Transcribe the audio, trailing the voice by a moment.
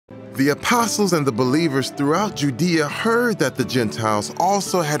The apostles and the believers throughout Judea heard that the Gentiles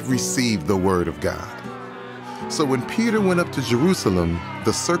also had received the word of God. So when Peter went up to Jerusalem,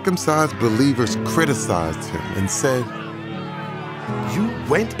 the circumcised believers criticized him and said, "You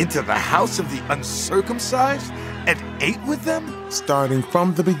went into the house of the uncircumcised and ate with them?" Starting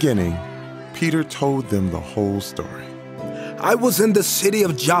from the beginning, Peter told them the whole story. I was in the city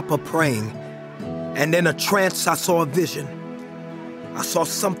of Joppa praying, and in a trance I saw a vision. I saw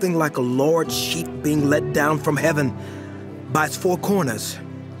something like a large sheet being let down from heaven by its four corners,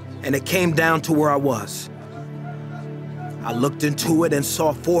 and it came down to where I was. I looked into it and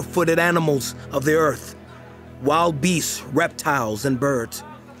saw four-footed animals of the earth, wild beasts, reptiles, and birds.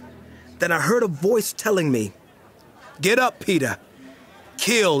 Then I heard a voice telling me, "Get up, Peter,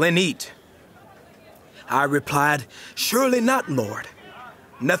 kill and eat." I replied, "Surely not, Lord.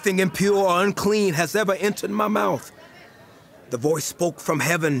 Nothing impure or unclean has ever entered my mouth." The voice spoke from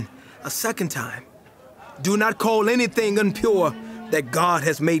heaven a second time. "Do not call anything impure that God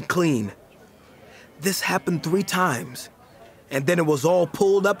has made clean." This happened 3 times, and then it was all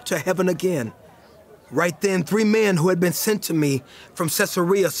pulled up to heaven again. Right then, 3 men who had been sent to me from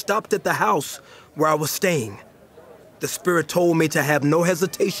Caesarea stopped at the house where I was staying. The Spirit told me to have no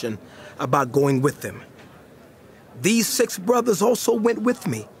hesitation about going with them. These 6 brothers also went with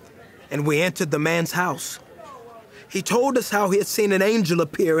me, and we entered the man's house. He told us how he had seen an angel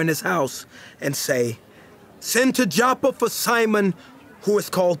appear in his house and say, "Send to Joppa for Simon, who is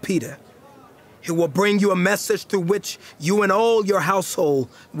called Peter. He will bring you a message through which you and all your household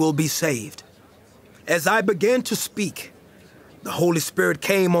will be saved." As I began to speak, the Holy Spirit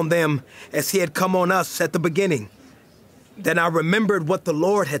came on them as he had come on us at the beginning. Then I remembered what the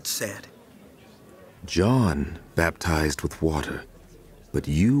Lord had said. John baptized with water, but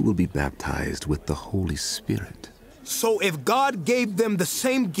you will be baptized with the Holy Spirit. So if God gave them the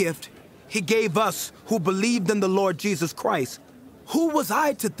same gift he gave us who believed in the Lord Jesus Christ, who was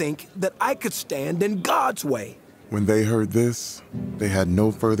I to think that I could stand in God's way? When they heard this, they had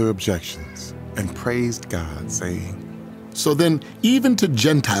no further objections and praised God, saying, "So then, even to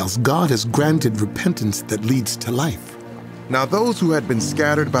Gentiles, God has granted repentance that leads to life." Now those who had been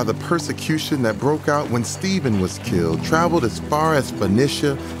scattered by the persecution that broke out when Stephen was killed traveled as far as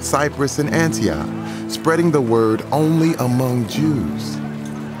Phoenicia, Cyprus, and Antioch, spreading the word only among Jews.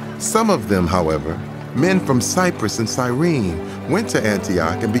 Some of them, however, men from Cyprus and Cyrene, went to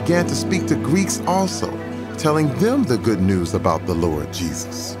Antioch and began to speak to Greeks also, telling them the good news about the Lord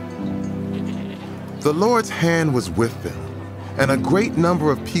Jesus. The Lord's hand was with them, and a great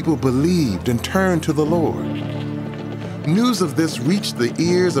number of people believed and turned to the Lord. News of this reached the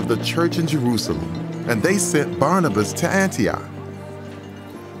ears of the church in Jerusalem, and they sent Barnabas to Antioch.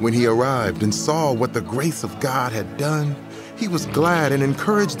 When he arrived and saw what the grace of God had done, he was glad and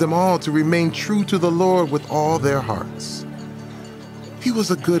encouraged them all to remain true to the Lord with all their hearts. He was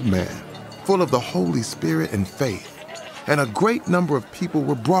a good man, full of the Holy Spirit and faith, and a great number of people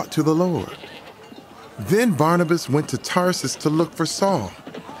were brought to the Lord. Then Barnabas went to Tarsus to look for Saul,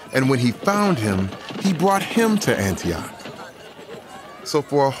 and when he found him, he brought him to Antioch. So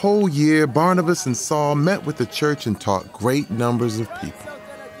for a whole year, Barnabas and Saul met with the church and taught great numbers of people.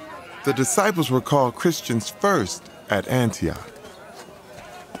 The disciples were called Christians first at Antioch.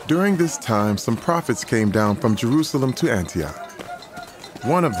 During this time, some prophets came down from Jerusalem to Antioch.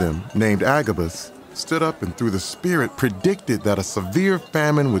 One of them, named Agabus, stood up and through the Spirit predicted that a severe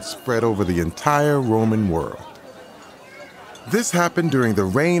famine would spread over the entire Roman world. This happened during the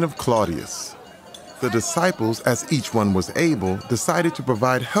reign of Claudius. The disciples, as each one was able, decided to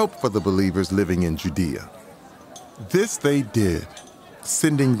provide help for the believers living in Judea. This they did,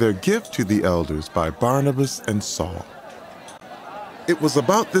 sending their gift to the elders by Barnabas and Saul. It was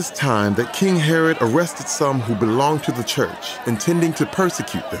about this time that King Herod arrested some who belonged to the church, intending to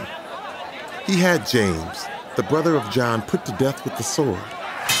persecute them. He had James, the brother of John, put to death with the sword.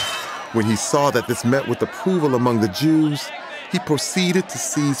 When he saw that this met with approval among the Jews, he proceeded to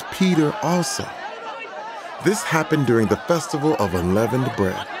seize Peter also. This happened during the festival of unleavened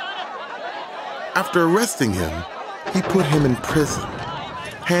bread. After arresting him, he put him in prison,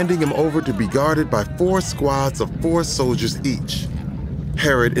 handing him over to be guarded by 4 squads of 4 soldiers each.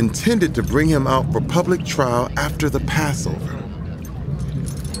 Herod intended to bring him out for public trial after the Passover.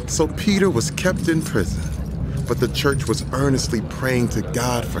 So Peter was kept in prison, but the church was earnestly praying to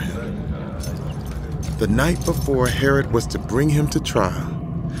God for him. The night before Herod was to bring him to trial,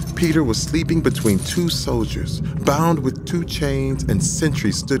 Peter was sleeping between 2 soldiers, bound with 2 chains, and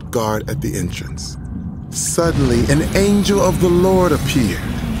sentries stood guard at the entrance. Suddenly, an angel of the Lord appeared,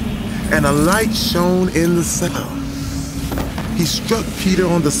 and a light shone in the cell. He struck Peter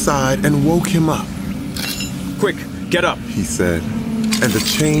on the side and woke him up. Quick, get up, he said, and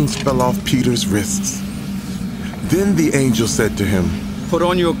the chains fell off Peter's wrists. Then the angel said to him, put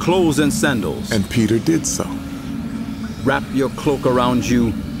on your clothes and sandals. And Peter did so. Wrap your cloak around you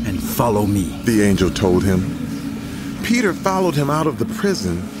and follow me, the angel told him. Peter followed him out of the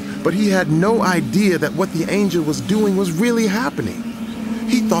prison, but he had no idea that what the angel was doing was really happening.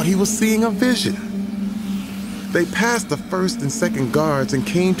 He thought he was seeing a vision. They passed the first and second guards and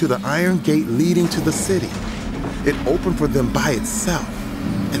came to the iron gate leading to the city. It opened for them by itself,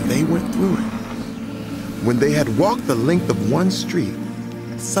 and they went through it. When they had walked the length of one street,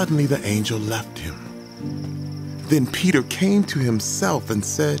 suddenly the angel left him. Then Peter came to himself and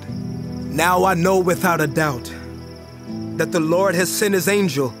said, Now I know without a doubt that the Lord has sent his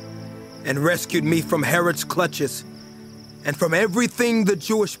angel and rescued me from Herod's clutches and from everything the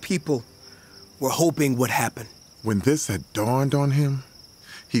Jewish people were hoping would happen. When this had dawned on him,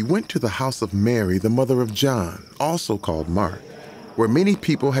 he went to the house of Mary, the mother of John, also called Mark, where many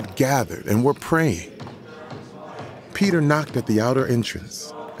people had gathered and were praying. Peter knocked at the outer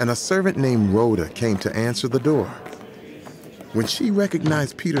entrance, and a servant named Rhoda came to answer the door. When she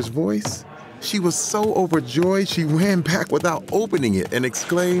recognized Peter's voice, she was so overjoyed she ran back without opening it and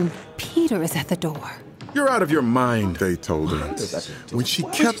exclaimed, Peter is at the door. You're out of your mind, they told her. When she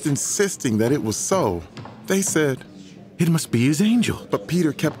kept insisting that it was so, they said, It must be his angel. But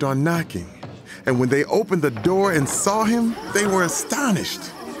Peter kept on knocking, and when they opened the door and saw him, they were astonished.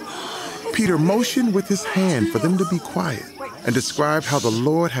 Peter motioned with his hand for them to be quiet and described how the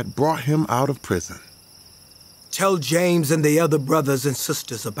Lord had brought him out of prison. Tell James and the other brothers and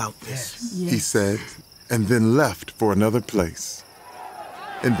sisters about this, he said, and then left for another place.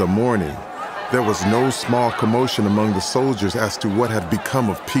 In the morning, there was no small commotion among the soldiers as to what had become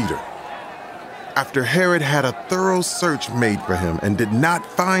of Peter. After Herod had a thorough search made for him and did not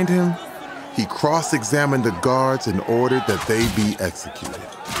find him, he cross-examined the guards and ordered that they be executed.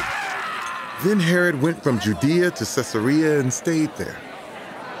 Then Herod went from Judea to Caesarea and stayed there.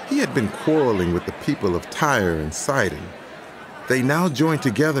 He had been quarreling with the people of Tyre and Sidon. They now joined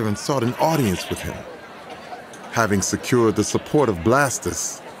together and sought an audience with him. Having secured the support of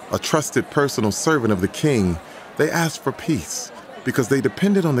Blastus, a trusted personal servant of the king, they asked for peace because they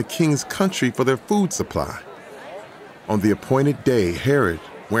depended on the king's country for their food supply. On the appointed day, Herod,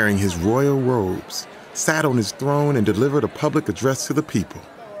 wearing his royal robes, sat on his throne and delivered a public address to the people.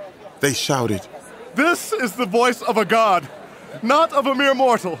 They shouted, This is the voice of a god, not of a mere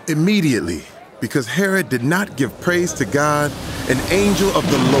mortal. Immediately, because Herod did not give praise to God, an angel of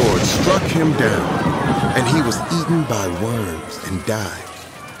the Lord struck him down, and he was eaten by worms and died.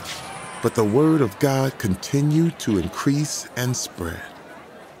 But the word of God continued to increase and spread.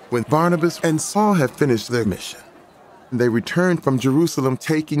 When Barnabas and Saul had finished their mission, they returned from Jerusalem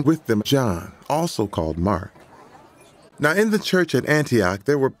taking with them John, also called Mark. Now in the church at Antioch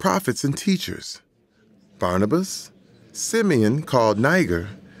there were prophets and teachers: Barnabas, Simeon called Niger,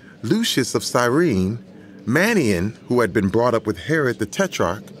 Lucius of Cyrene, Manaen, who had been brought up with Herod the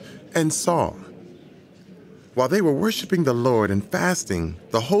Tetrarch, and Saul. While they were worshiping the Lord and fasting,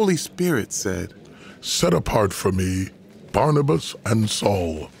 the Holy Spirit said, Set apart for me Barnabas and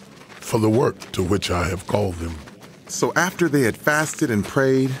Saul for the work to which I have called them. So after they had fasted and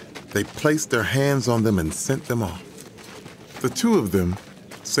prayed, they placed their hands on them and sent them off. The two of them,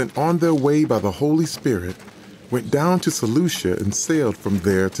 sent on their way by the Holy Spirit, went down to Seleucia and sailed from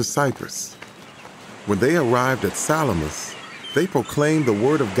there to Cyprus. When they arrived at Salamis, they proclaimed the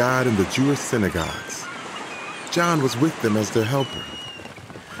word of God in the Jewish synagogues. John was with them as their helper.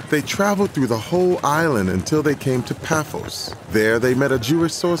 They traveled through the whole island until they came to Paphos. There they met a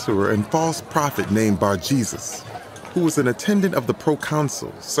Jewish sorcerer and false prophet named Bar-Jesus, who was an attendant of the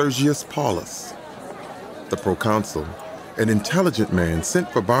proconsul, Sergius Paulus. The proconsul, an intelligent man,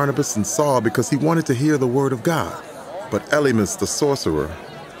 sent for Barnabas and Saul because he wanted to hear the word of God. But Elymas the sorcerer,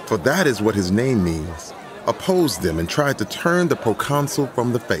 for that is what his name means, opposed them and tried to turn the proconsul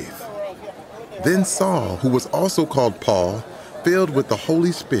from the faith. Then Saul, who was also called Paul, filled with the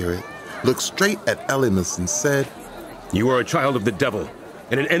Holy Spirit, looked straight at Elymas and said, You are a child of the devil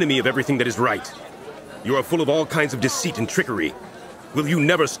and an enemy of everything that is right. You are full of all kinds of deceit and trickery. Will you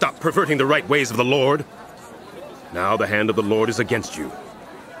never stop perverting the right ways of the Lord? Now the hand of the Lord is against you.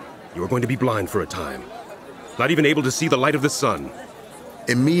 You are going to be blind for a time, not even able to see the light of the sun.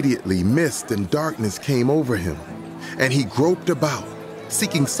 Immediately mist and darkness came over him, and he groped about,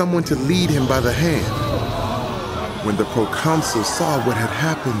 seeking someone to lead him by the hand. When the proconsul saw what had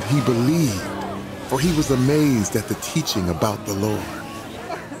happened, he believed, for he was amazed at the teaching about the Lord.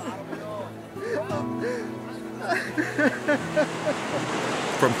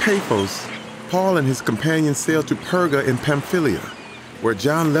 Paphos, Paul and his companions sailed to Perga in Pamphylia, where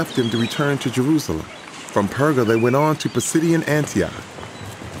John left them to return to Jerusalem. From Perga, they went on to Pisidian Antioch.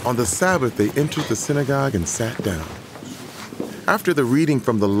 On the Sabbath, they entered the synagogue and sat down. After the reading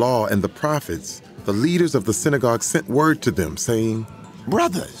from the law and the prophets, the leaders of the synagogue sent word to them, saying,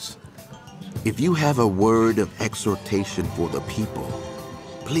 "Brothers, if you have a word of exhortation for the people,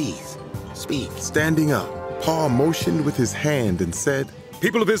 please speak." Standing up, Paul motioned with his hand and said,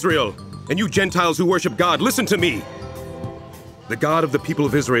 "People of Israel, and you Gentiles who worship God, listen to me. The God of the people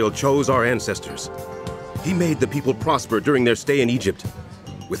of Israel chose our ancestors. He made the people prosper during their stay in Egypt.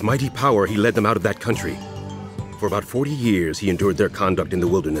 With mighty power, he led them out of that country. For about 40 years, he endured their conduct in the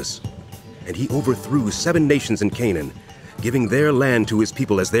wilderness. And he overthrew 7 nations in Canaan, giving their land to his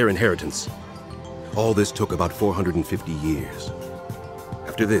people as their inheritance. All this took about 450 years.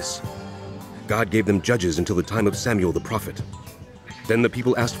 After this, God gave them judges until the time of Samuel the prophet. Then the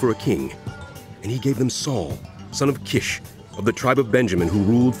people asked for a king, and he gave them Saul, son of Kish, of the tribe of Benjamin, who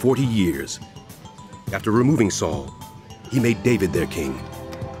ruled 40 years. After removing Saul, he made David their king.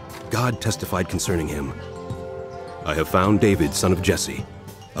 God testified concerning him, 'I have found David, son of Jesse,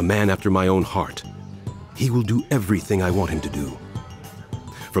 a man after my own heart. He will do everything I want him to do.'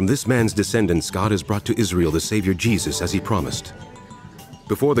 From this man's descendants, God has brought to Israel the Savior Jesus, as he promised.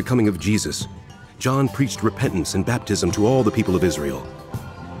 Before the coming of Jesus, John preached repentance and baptism to all the people of Israel.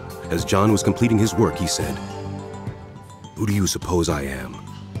 As John was completing his work, he said, 'Who do you suppose I am?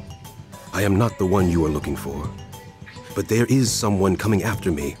 I am not the one you are looking for. But there is someone coming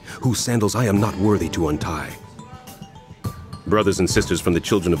after me, whose sandals I am not worthy to untie.' Brothers and sisters from the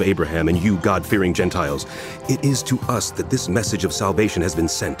children of Abraham, and you God-fearing Gentiles, it is to us that this message of salvation has been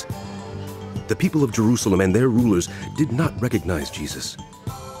sent. The people of Jerusalem and their rulers did not recognize Jesus.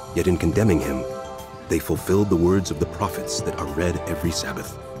 Yet in condemning him, they fulfilled the words of the prophets that are read every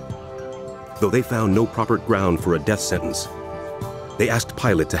Sabbath. Though they found no proper ground for a death sentence, they asked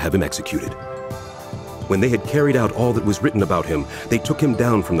Pilate to have him executed. When they had carried out all that was written about him, they took him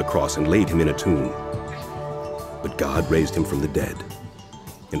down from the cross and laid him in a tomb. But God raised him from the dead,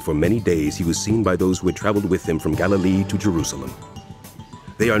 and for many days he was seen by those who had traveled with him from Galilee to Jerusalem.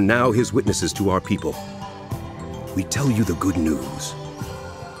 They are now his witnesses to our people. We tell you the good news.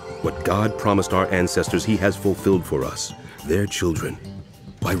 What God promised our ancestors, he has fulfilled for us, their children,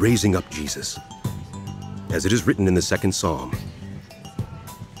 by raising up Jesus. As it is written in the 2nd Psalm,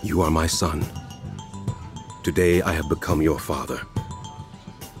 'You are my son. Today I have become your father.'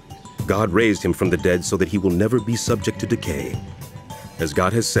 God raised him from the dead so that he will never be subject to decay. As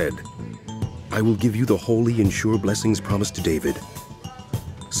God has said, 'I will give you the holy and sure blessings promised to David.'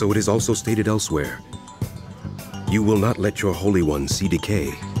 So it is also stated elsewhere, 'You will not let your Holy One see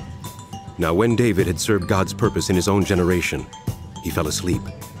decay.' Now when David had served God's purpose in his own generation, he fell asleep.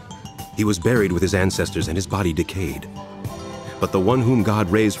 He was buried with his ancestors, and his body decayed. But the one whom God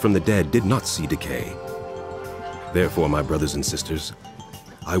raised from the dead did not see decay. Therefore, my brothers and sisters,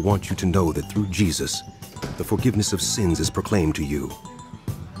 I want you to know that through Jesus, the forgiveness of sins is proclaimed to you.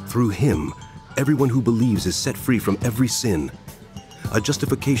 Through him, everyone who believes is set free from every sin, a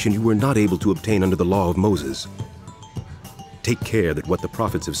justification you were not able to obtain under the law of Moses. Take care that what the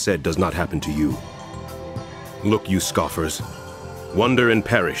prophets have said does not happen to you. Look, you scoffers, wonder and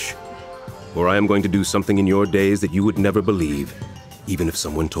perish, for I am going to do something in your days that you would never believe, even if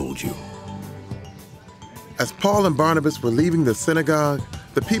someone told you." As Paul and Barnabas were leaving the synagogue,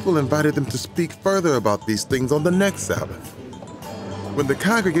 the people invited them to speak further about these things on the next Sabbath. When the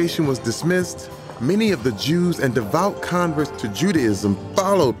congregation was dismissed, many of the Jews and devout converts to Judaism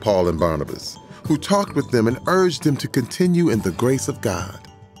followed Paul and Barnabas, who talked with them and urged them to continue in the grace of God.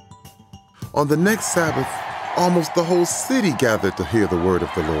 On the next Sabbath, almost the whole city gathered to hear the word of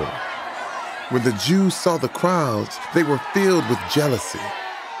the Lord. When the Jews saw the crowds, they were filled with jealousy.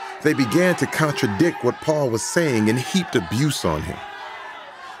 They began to contradict what Paul was saying and heaped abuse on him.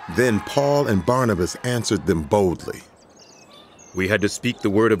 Then Paul and Barnabas answered them boldly. "We had to speak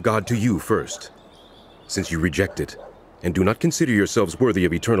the word of God to you first. Since you reject it and do not consider yourselves worthy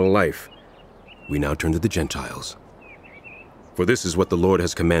of eternal life, we now turn to the Gentiles. For this is what the Lord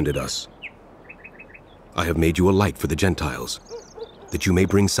has commanded us. I have made you a light for the Gentiles, that you may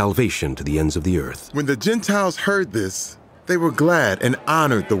bring salvation to the ends of the earth." When the Gentiles heard this, they were glad and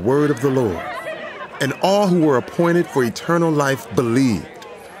honored the word of the Lord, and all who were appointed for eternal life believed.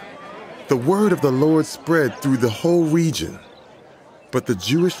 The word of the Lord spread through the whole region, but the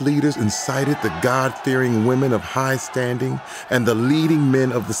Jewish leaders incited the God-fearing women of high standing and the leading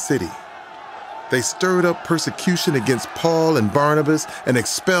men of the city. They stirred up persecution against Paul and Barnabas and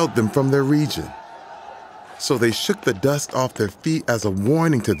expelled them from their region. So they shook the dust off their feet as a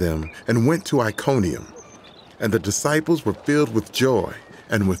warning to them and went to Iconium. And the disciples were filled with joy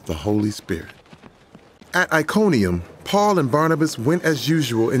and with the Holy Spirit. At Iconium, Paul and Barnabas went as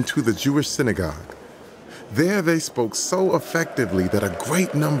usual into the Jewish synagogue. There they spoke so effectively that a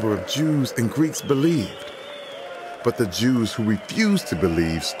great number of Jews and Greeks believed. But the Jews who refused to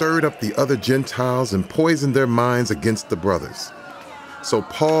believe stirred up the other Gentiles and poisoned their minds against the brothers. So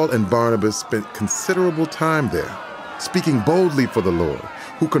Paul and Barnabas spent considerable time there, speaking boldly for the Lord,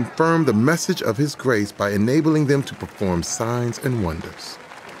 who confirmed the message of his grace by enabling them to perform signs and wonders.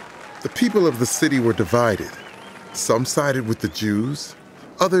 The people of the city were divided. Some sided with the Jews,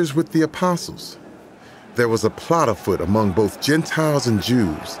 others with the apostles. There was a plot afoot among both Gentiles and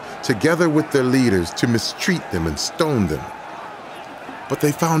Jews, together with their leaders, to mistreat them and stone them. But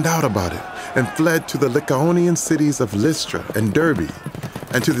they found out about it and fled to the Lycaonian cities of Lystra and Derbe,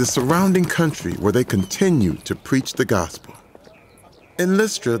 and to the surrounding country where they continued to preach the gospel. In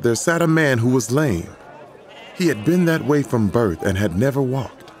Lystra there sat a man who was lame. He had been that way from birth and had never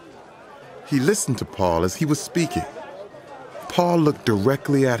walked. He listened to Paul as he was speaking. Paul looked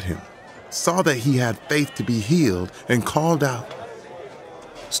directly at him, saw that he had faith to be healed, and called out,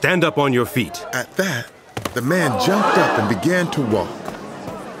 "Stand up on your feet." At that, the man jumped up and began to walk.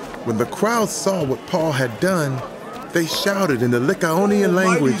 When the crowd saw what Paul had done, they shouted in the Lycaonian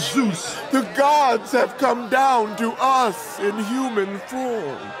language, Zeus, the gods have come down to us in human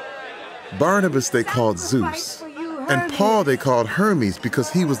form. Barnabas they called Zeus, and Paul they called Hermes because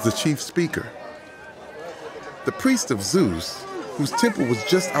he was the chief speaker. The priest of Zeus, whose temple was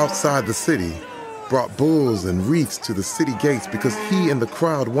just outside the city, brought bulls and wreaths to the city gates because he and the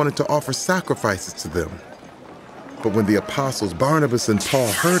crowd wanted to offer sacrifices to them. But when the apostles Barnabas and Paul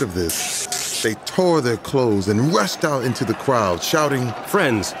heard of this, they tore their clothes and rushed out into the crowd, shouting,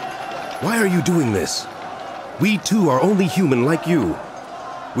 "Friends, why are you doing this? We too are only human like you.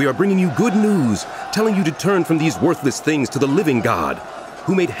 We are bringing you good news, telling you to turn from these worthless things to the living God,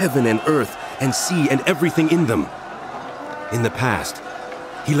 who made heaven and earth and sea and everything in them. In the past,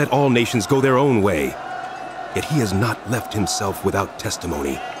 he let all nations go their own way, yet he has not left himself without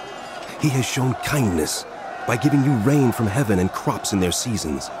testimony. He has shown kindness by giving you rain from heaven and crops in their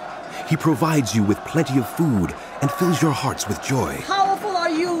seasons. He provides you with plenty of food and fills your hearts with joy." Powerful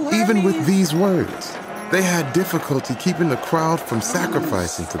are you, Hermes. Even with these words, they had difficulty keeping the crowd from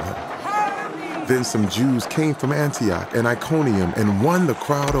sacrificing to them. Then some Jews came from Antioch and Iconium and won the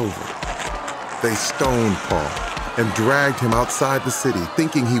crowd over. They stoned Paul and dragged him outside the city,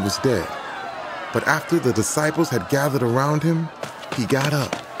 thinking he was dead. But after the disciples had gathered around him, he got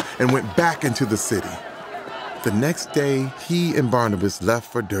up and went back into the city. The next day, he and Barnabas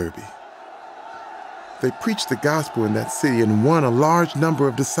left for Derbe. They preached the gospel in that city and won a large number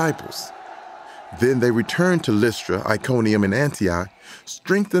of disciples. Then they returned to Lystra, Iconium, and Antioch,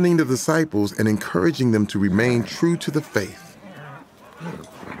 strengthening the disciples and encouraging them to remain true to the faith.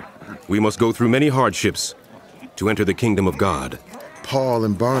 "We must go through many hardships to enter the kingdom of God." Paul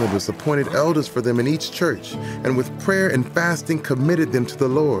and Barnabas appointed elders for them in each church, and with prayer and fasting committed them to the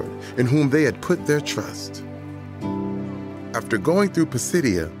Lord, in whom they had put their trust. After going through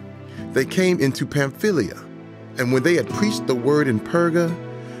Pisidia, they came into Pamphylia, and when they had preached the word in Perga,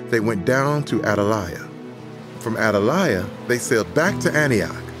 they went down to Attalia. From Attalia, they sailed back to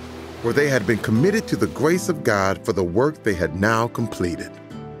Antioch, where they had been committed to the grace of God for the work they had now completed.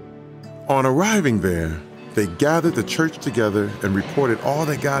 On arriving there, they gathered the church together and reported all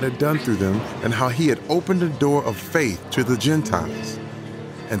that God had done through them and how he had opened a door of faith to the Gentiles.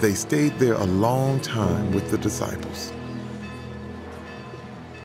 And they stayed there a long time with the disciples.